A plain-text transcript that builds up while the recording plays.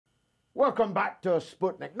Welcome back to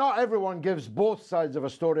Sputnik. Not everyone gives both sides of a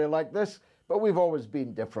story like this, but we've always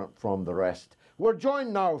been different from the rest. We're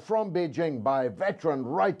joined now from Beijing by veteran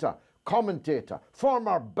writer, commentator,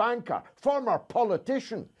 former banker, former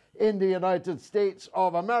politician in the United States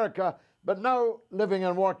of America, but now living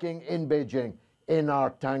and working in Beijing,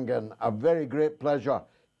 Einar Tangen. A very great pleasure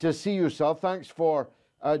to see you, sir. Thanks for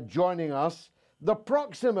joining us. The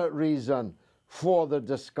proximate reason for the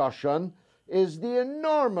discussion is the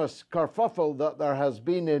enormous kerfuffle that there has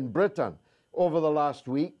been in Britain over the last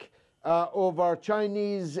week over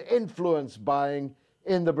Chinese influence buying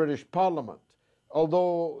in the British Parliament.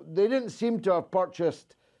 Although they didn't seem to have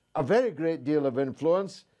purchased a very great deal of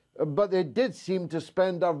influence, but they did seem to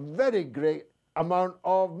spend a very great amount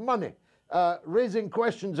of money, raising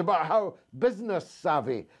questions about how business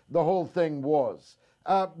savvy the whole thing was.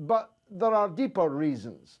 But there are deeper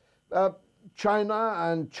reasons. China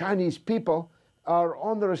and Chinese people are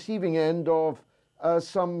on the receiving end of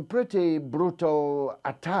some pretty brutal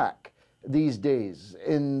attack these days.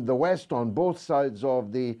 In the West, on both sides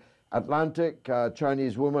of the Atlantic, a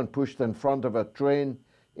Chinese woman pushed in front of a train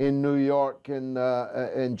in New York in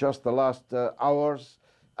just the last hours.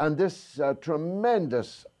 And this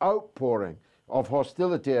tremendous outpouring of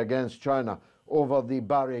hostility against China over the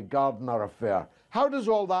Barry Gardner affair. How does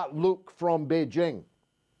all that look from Beijing?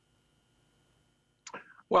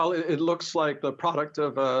 Well, it looks like the product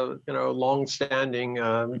of a long-standing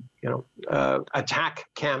attack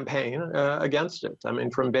campaign against it. I mean,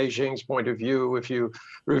 from Beijing's point of view, if you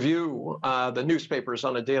review the newspapers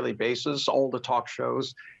on a daily basis, all the talk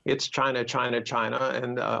shows, it's China, China, China,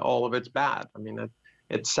 and all of it's bad. I mean,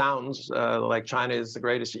 it sounds like China is the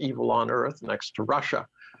greatest evil on earth next to Russia.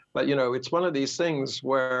 But, it's one of these things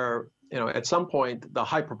where, at some point, the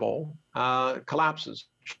hyperbole collapses.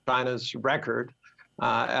 China's record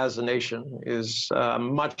as a nation is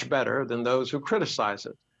much better than those who criticize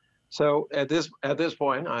it. So at this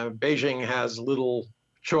point, Beijing has little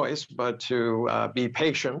choice but to be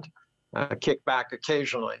patient, kick back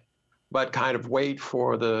occasionally, but kind of wait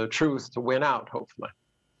for the truth to win out, hopefully.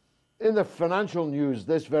 In the financial news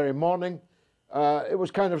this very morning, it was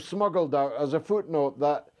kind of smuggled out as a footnote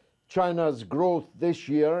that China's growth this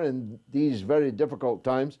year in these very difficult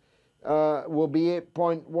times will be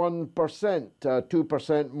 8.1%,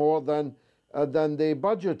 2% more than they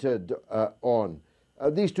budgeted on.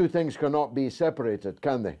 These two things cannot be separated,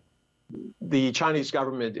 can they? The Chinese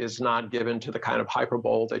government is not given to the kind of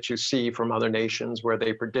hyperbole that you see from other nations where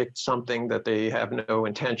they predict something that they have no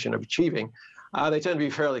intention of achieving. They tend to be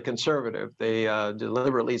fairly conservative. They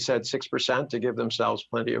deliberately said 6% to give themselves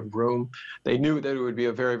plenty of room. They knew that it would be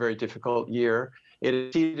a very, very difficult year. It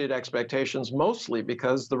exceeded expectations mostly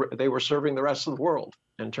because they were serving the rest of the world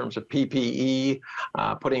in terms of PPE,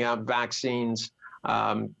 putting out vaccines.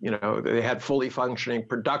 They had fully functioning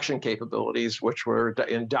production capabilities, which were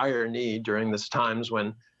in dire need during these times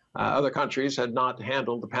when other countries had not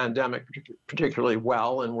handled the pandemic particularly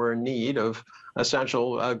well and were in need of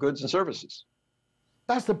essential goods and services.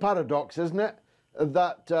 That's the paradox, isn't it?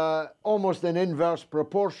 That almost in inverse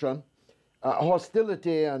proportion,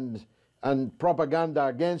 hostility and propaganda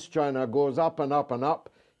against China goes up and up and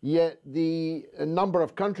up, yet the number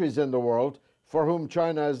of countries in the world for whom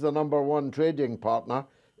China is the #1 trading partner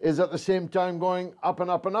is at the same time going up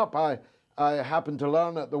and up and up. I happened to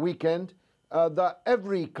learn at the weekend that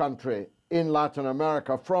every country in Latin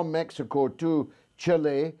America, from Mexico to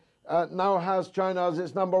Chile, now has China as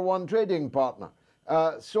its #1 trading partner.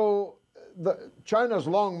 So China's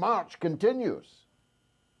long march continues.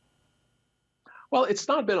 Well, it's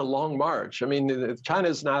not been a long march. I mean,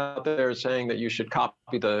 China's not out there saying that you should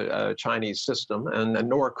copy the Chinese system, and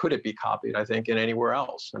nor could it be copied, I think, in anywhere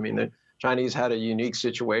else. I mean, the Chinese had a unique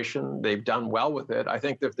situation. They've done well with it. I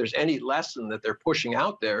think that if there's any lesson that they're pushing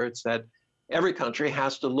out there, it's that every country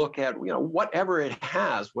has to look at, whatever it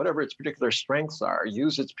has, whatever its particular strengths are,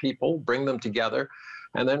 use its people, bring them together,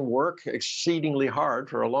 and then work exceedingly hard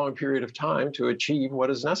for a long period of time to achieve what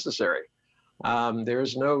is necessary.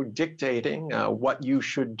 There's no dictating what you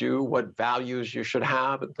should do, what values you should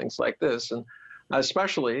have, and things like this. And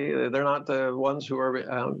especially, they're not the ones who are,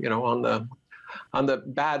 on the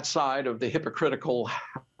bad side of the hypocritical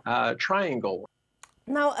triangle.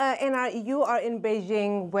 Now, Einar, you are in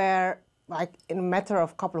Beijing, where, like, in a matter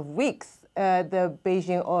of a couple of weeks, the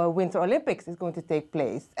Beijing Winter Olympics is going to take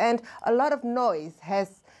place, and a lot of noise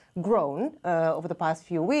has grown over the past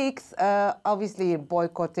few weeks, obviously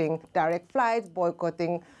boycotting direct flights,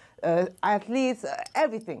 boycotting athletes,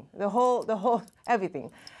 everything, the whole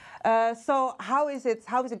everything. So how is it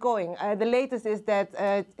going? The latest is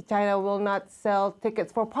that China will not sell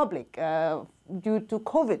tickets for public due to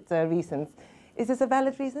COVID reasons. Is this a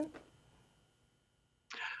valid reason?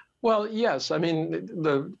 Well, yes. I mean,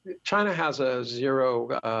 China has a zero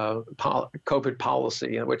COVID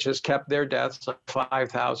policy, which has kept their deaths at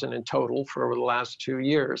 5,000 in total for the last 2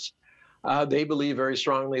 years. They believe very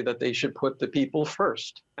strongly that they should put the people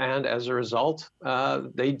first. And as a result,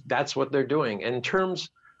 that's what they're doing. In terms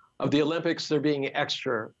of the Olympics, they're being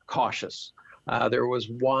extra cautious. There was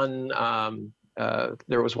one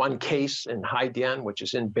case in Haidian, which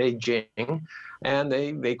is in Beijing, and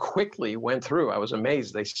they quickly went through. I was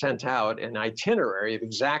amazed. They sent out an itinerary of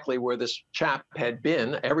exactly where this chap had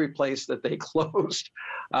been, every place that they closed.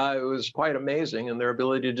 It was quite amazing in their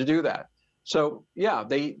ability to do that. So yeah,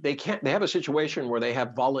 they have a situation where they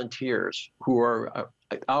have volunteers who are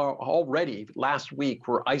already last week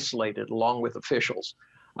were isolated along with officials.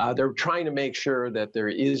 They're trying to make sure that there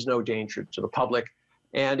is no danger to the public,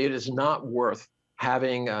 and it is not worth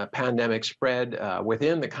having a pandemic spread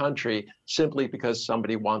within the country simply because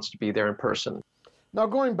somebody wants to be there in person. Now,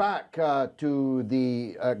 going back to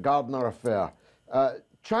the Gardner affair,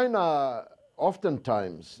 China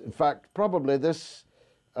oftentimes, in fact, probably this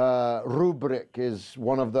rubric is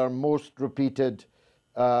one of their most repeated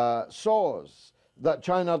saws, that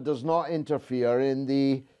China does not interfere in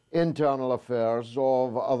the internal affairs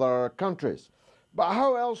of other countries. But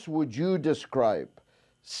how else would you describe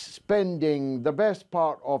spending the best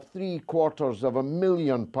part of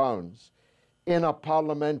 £750,000 in a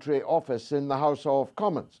parliamentary office in the House of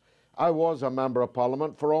Commons? I was a member of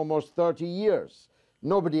Parliament for almost 30 years.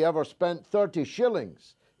 Nobody ever spent 30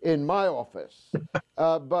 shillings in my office.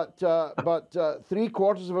 But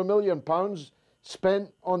 £750,000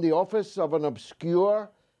 spent on the office of an obscure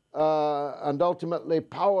and ultimately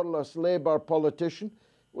powerless Labour politician.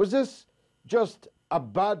 Was this just a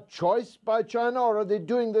bad choice by China, or are they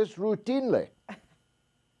doing this routinely?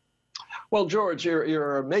 Well, George,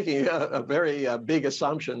 you're making a very big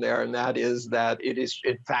assumption there, and that is that it is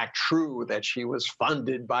in fact true that she was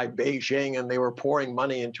funded by Beijing and they were pouring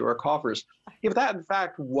money into her coffers. If that in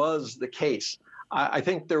fact was the case, I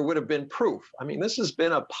think there would have been proof. I mean, this has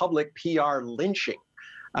been a public PR lynching.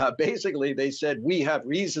 Basically, they said, we have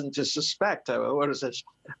reason to suspect, what is this,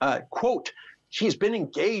 quote, she's been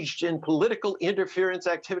engaged in political interference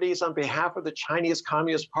activities on behalf of the Chinese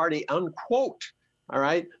Communist Party, unquote. All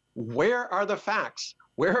right. Where are the facts?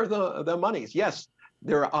 Where are the monies? Yes,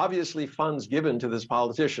 there are obviously funds given to this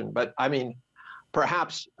politician, but I mean,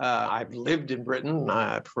 perhaps I've lived in Britain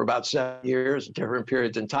for about 7 years, different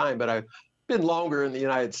periods in time, but I've been longer in the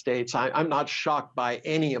United States. I'm not shocked by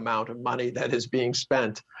any amount of money that is being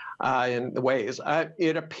spent in the ways.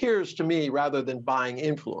 It appears to me, rather than buying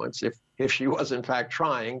influence, if she was in fact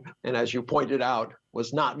trying, and as you pointed out,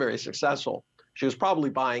 was not very successful, she was probably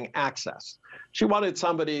buying access. She wanted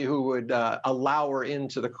somebody who would allow her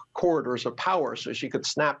into the corridors of power so she could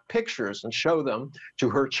snap pictures and show them to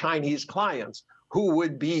her Chinese clients, who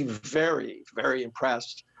would be very, very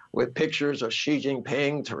impressed with pictures of Xi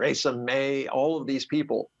Jinping, Theresa May, all of these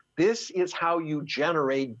people. This is how you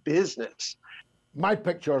generate business. My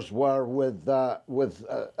pictures were with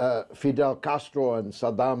Fidel Castro and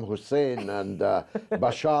Saddam Hussein and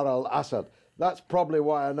Bashar al-Assad. That's probably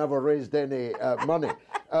why I never raised any money.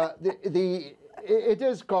 It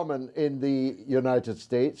is common in the United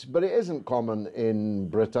States, but it isn't common in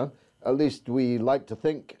Britain. At least we like to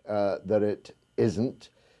think that it isn't.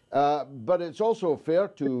 But it's also fair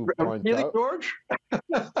to point out... George?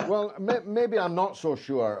 Well, maybe I'm not so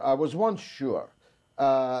sure. I was once sure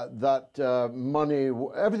that money,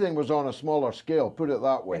 everything was on a smaller scale, put it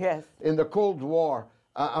that way. Yes. In the Cold War,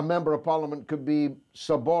 a member of parliament could be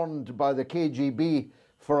suborned by the KGB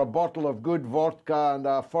for a bottle of good vodka and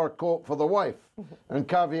a fur coat for the wife, and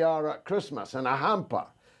caviar at Christmas and a hamper.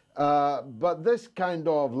 But this kind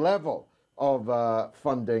of level of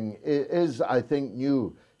funding is, I think,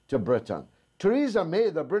 new to Britain. Theresa May,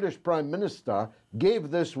 the British Prime Minister,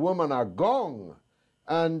 gave this woman a gong,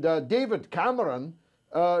 and David Cameron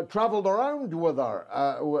travelled around with her,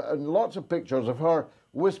 and lots of pictures of her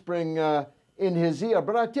whispering in his ear.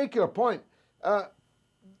 But I take your point.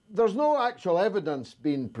 There's no actual evidence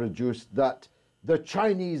being produced that the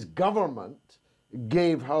Chinese government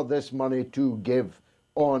gave her this money to give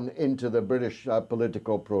on into the British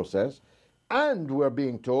political process. And we're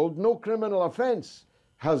being told no criminal offence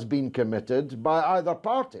has been committed by either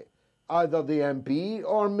party, either the MP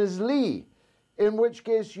or Ms. Lee, in which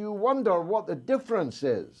case you wonder what the difference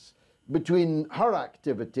is between her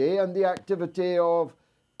activity and the activity of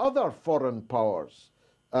other foreign powers.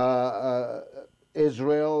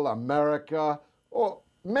 Israel, America, or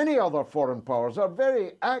many other foreign powers are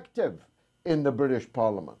very active in the British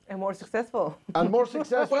Parliament. And more successful. And more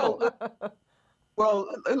successful. Well,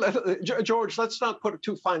 George, let's not put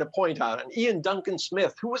too fine a point out. And Ian Duncan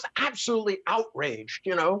Smith, who was absolutely outraged,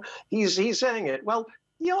 you know, he's saying it. Well,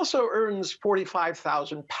 he also earns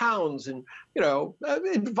 £45,000 in, you know,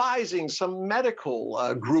 advising some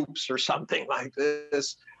medical groups or something like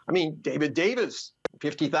this. I mean, David Davis,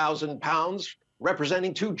 £50,000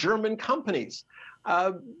 representing 2 German companies.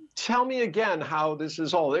 Tell me again how this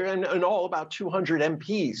is all there, and all about 200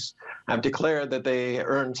 MPs have declared that they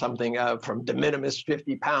earn something from de minimis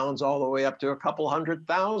 £50 all the way up to a couple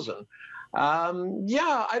 $100,000.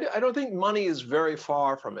 Yeah, I don't think money is very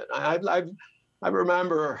far from it. I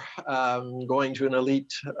remember going to an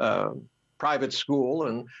elite private school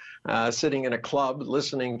and sitting in a club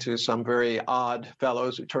listening to some very odd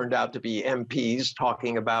fellows who turned out to be MPs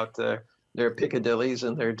talking about their Piccadillys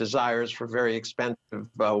and their desires for very expensive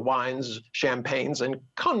wines, champagnes, and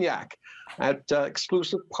cognac at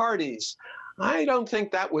exclusive parties. I don't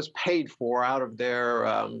think that was paid for out of their,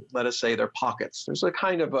 let us say, their pockets. There's a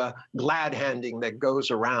kind of a glad handing that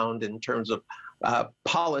goes around in terms of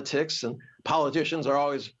politics, and politicians are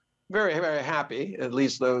always very, very happy, at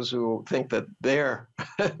least those who think that their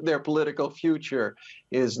political future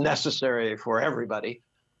is necessary for everybody.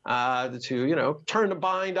 To, you know, turn a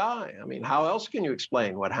blind eye. I mean, how else can you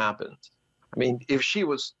explain what happened? I mean, if she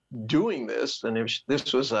was doing this, and if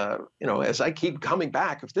this was a, you know, as I keep coming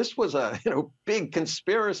back, if this was a, you know, big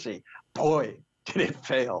conspiracy, boy, did it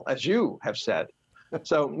fail, as you have said.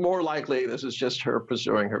 So more likely, this is just her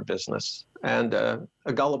pursuing her business and a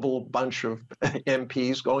gullible bunch of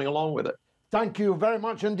MPs going along with it. Thank you very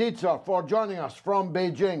much indeed, sir, for joining us from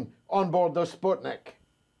Beijing on board the Sputnik.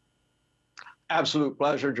 Absolute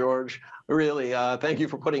pleasure, George. Really, thank you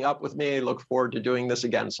for putting up with me. I look forward to doing this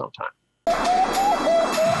again sometime.